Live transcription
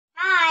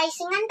Everybody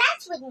sing and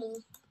dance with me.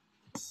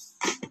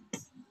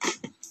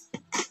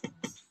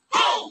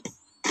 Hey!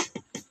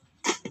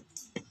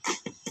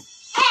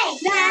 Hey!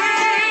 Na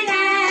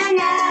na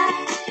na,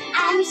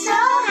 I'm so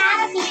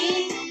happy.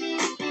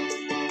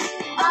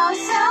 Oh,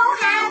 so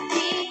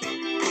happy.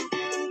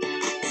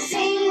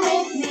 Sing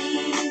with me.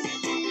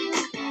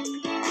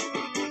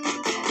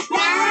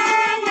 Na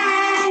na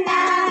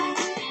na,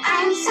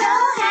 I'm so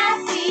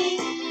happy.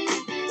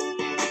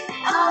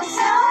 Oh,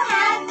 so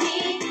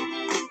happy.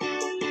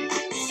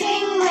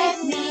 Sing with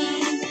me.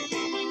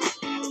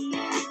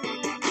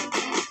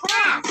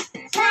 Clap,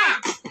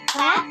 clap,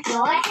 clap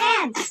your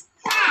hands.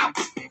 Clap,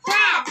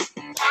 clap,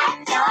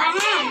 clap your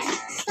hands.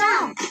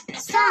 Stomp,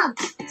 stomp,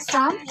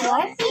 stomp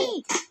your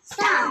feet.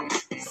 Stomp,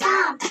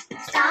 stomp,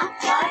 stomp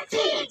your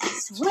feet.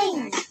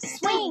 Swing,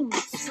 swing,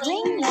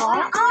 swing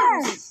your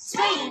arms.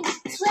 Swing,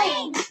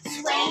 swing,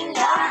 swing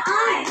your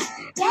arms.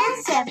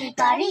 Dance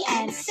everybody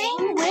and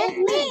sing with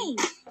me.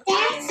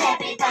 Dance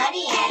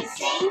everybody and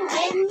sing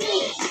with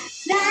me.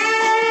 Na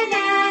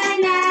na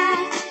na,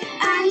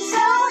 I'm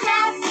so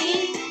happy.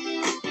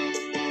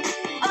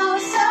 Oh,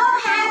 so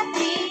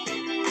happy.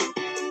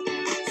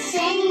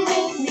 Sing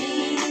with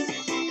me.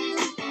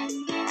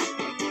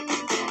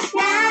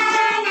 Na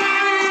na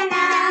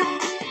na,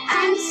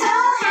 I'm so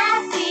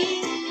happy.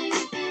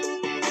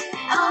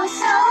 Oh,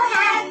 so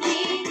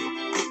happy.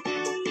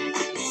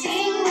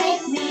 Sing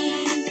with me.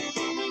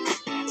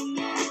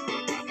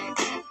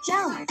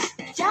 Jump,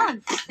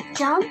 jump,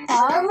 jump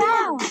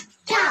around.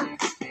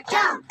 Jump,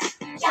 jump,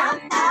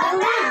 jump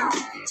around.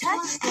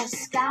 Touch the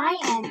sky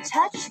and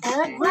touch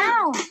the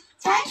ground.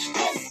 Touch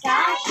the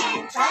sky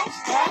and touch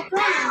the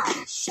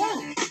ground.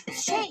 Shake,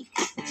 shake,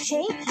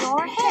 shake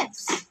your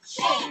hips.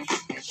 Shake,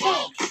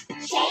 shake,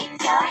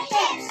 shake your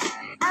hips.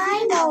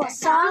 I know a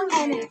song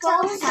and it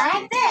goes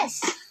like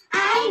this.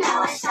 I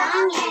know a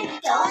song and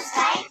it goes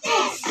like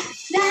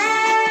this.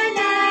 Na